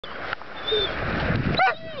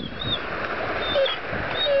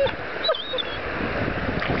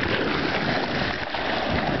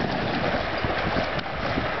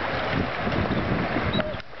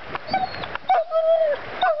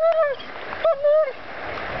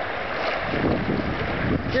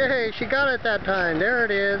Yay, she got it that time. There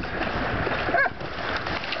it is.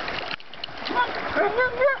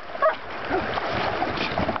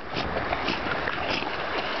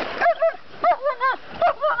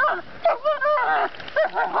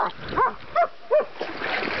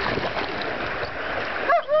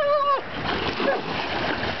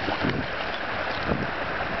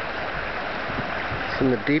 It's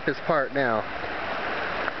in the deepest part now.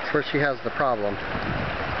 It's where she has the problem.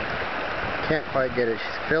 Can't quite get it.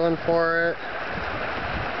 She's feeling for it.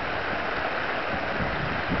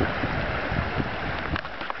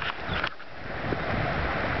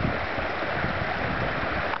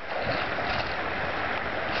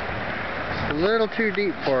 It's a little too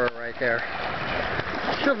deep for her right there.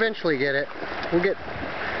 She'll eventually get it.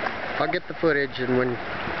 I'll get the footage, and when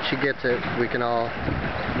she gets it, we can all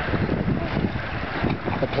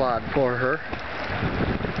applaud for her.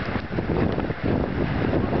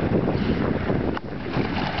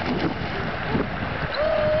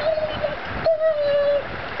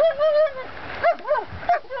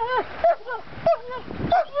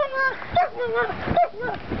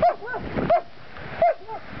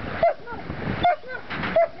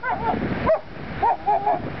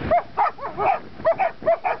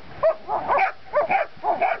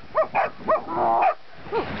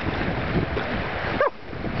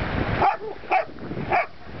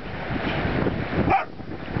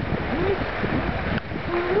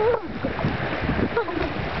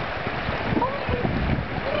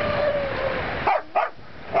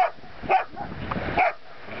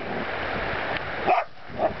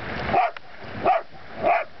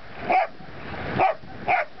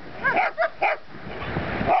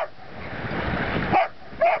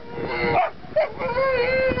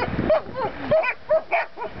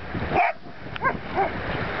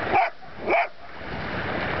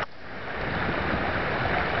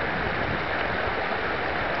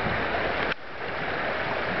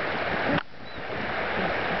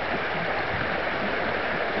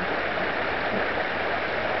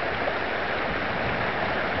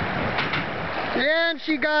 And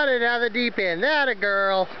she got it out of the deep end. That a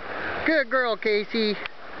girl. Good girl, Kaci.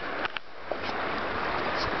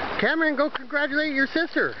 Camryn, go congratulate your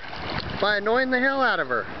sister by annoying the hell out of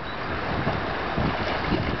her.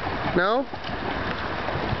 No?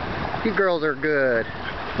 You girls are good.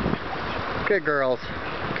 Good girls.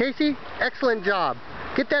 Kaci, excellent job.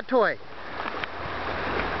 Get that toy.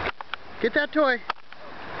 Get that toy.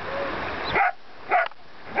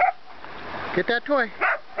 Get that toy.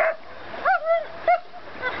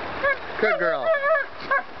 Good girl.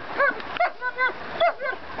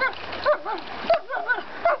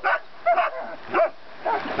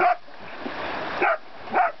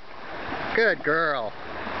 Good girl.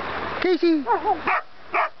 Kaci.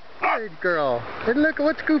 Good girl. And look,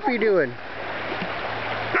 what's Goofy doing?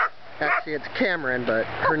 Actually, it's Camryn, but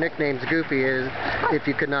her nickname's Goofy, if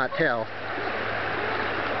you could not tell.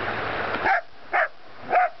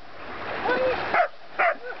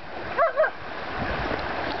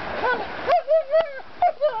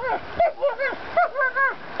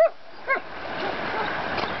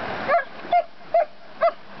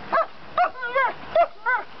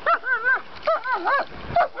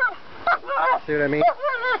 See what I mean?